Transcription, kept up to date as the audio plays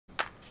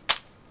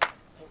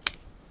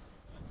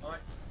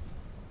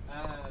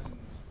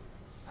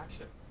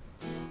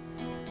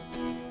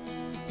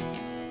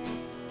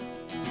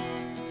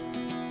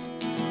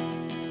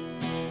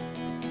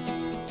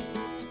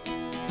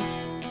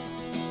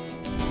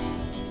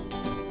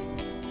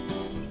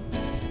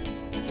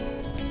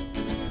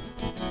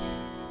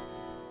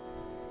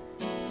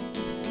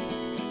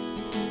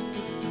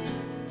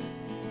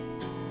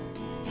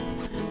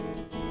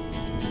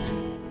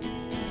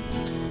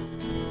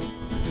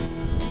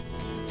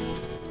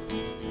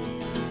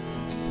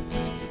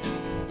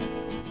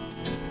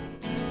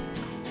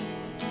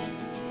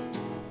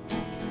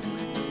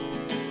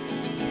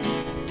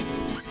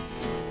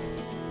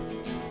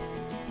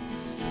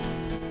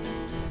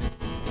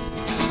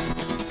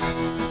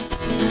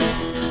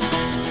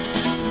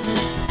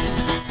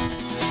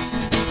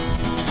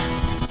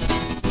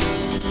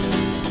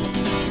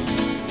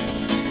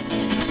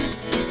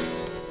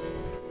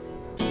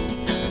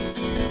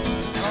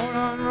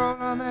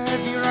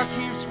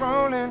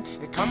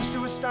colliding. It comes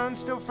to a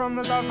standstill from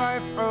the love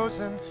I've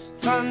frozen.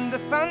 Thunder,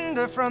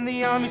 thunder from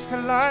the armies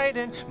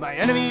colliding. My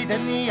enemy,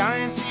 then the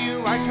iron, see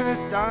you I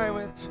could die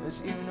with.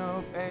 As you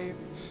know, babe,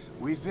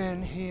 we've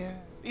been here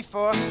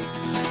before.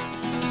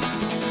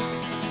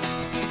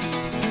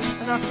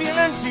 And I feel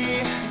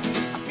empty,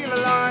 I feel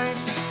alive.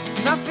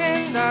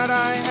 Nothing that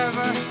I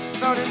ever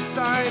felt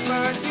inside,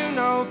 but you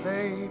know,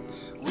 babe,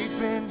 we've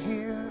been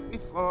here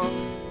before.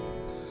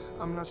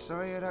 I'm not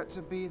sorry it had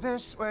to be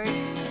this way.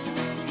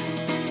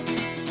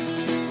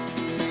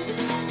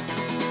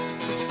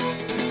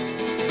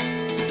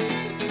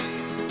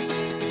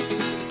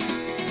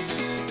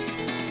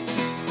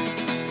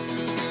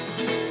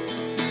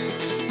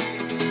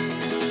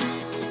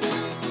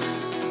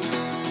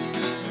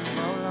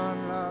 Hold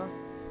on, love,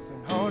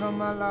 and hold on,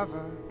 my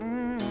lover.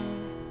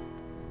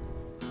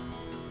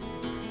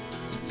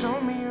 You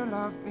told me you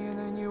loved me and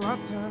then you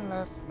upped and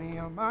left me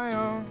on my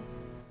own.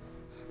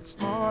 It's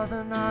more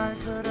than I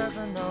could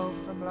ever know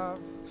from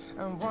love,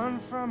 and one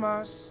from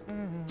us.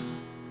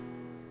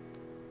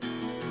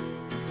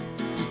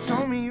 You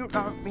told me you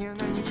loved me and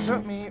then you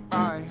took me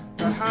by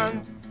the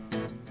hand.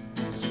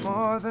 It's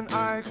more than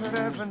I could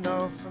ever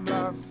know from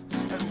love,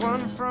 and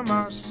one from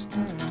us.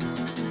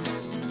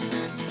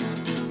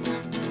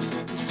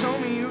 You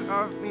told me you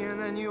loved me and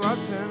then you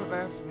upped and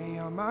left me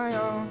on my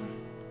own.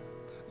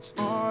 It's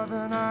more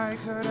than I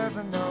could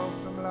ever know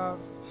from love,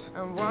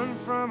 and one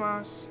from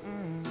us.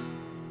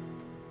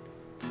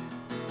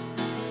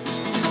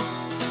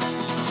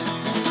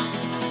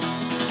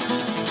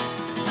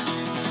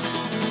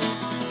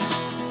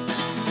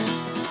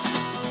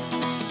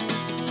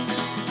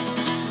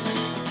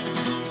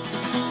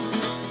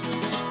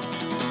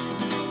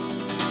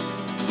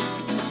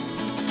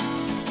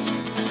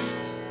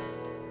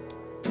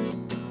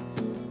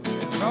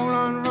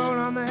 Roll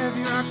on, the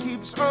heavy rock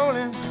keeps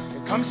rolling.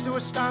 It comes to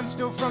a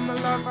standstill from the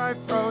love I've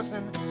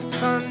frozen.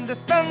 Thunder,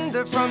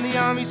 thunder from the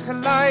armies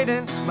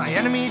colliding. My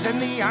enemy, then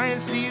the iron,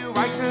 see you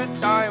I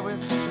could die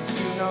with.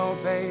 As you know,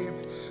 babe,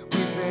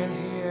 we've been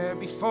here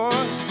before.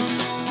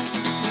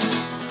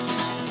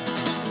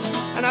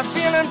 And I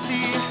feel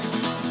empty,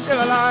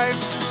 still alive.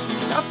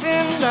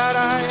 Nothing that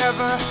I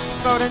ever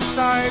felt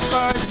inside,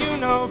 but you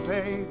know,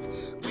 babe,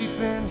 we've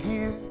been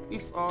here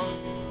before.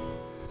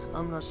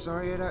 I'm not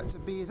sorry it had to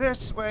be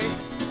this way.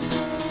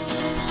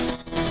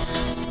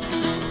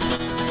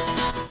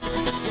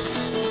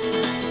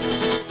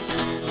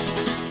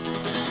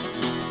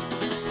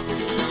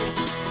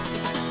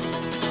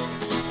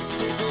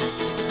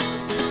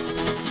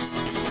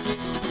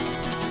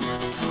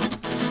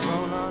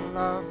 Roll on,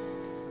 love,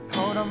 and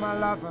hold on, my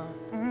lover.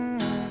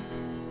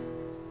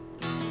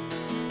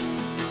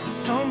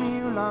 You told me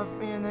you loved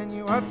me and then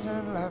you upped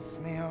and left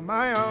me on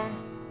my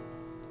own.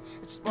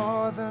 It's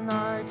more than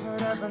I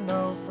could ever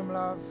know from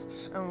love,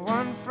 and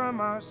one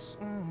from us.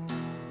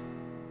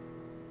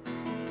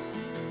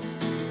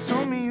 You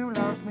told me you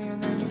loved me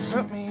and then you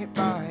took me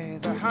by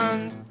the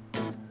hand.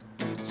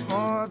 It's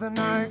more than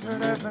I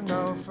could ever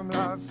know from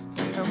love,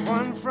 and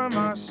one from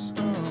us.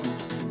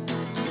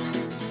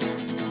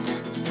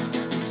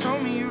 You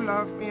told me you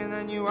loved me and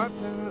then you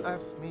upped and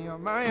left me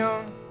on my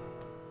own.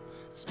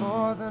 It's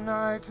more than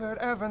I could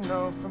ever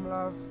know from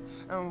love,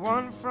 and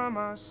one from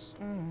us.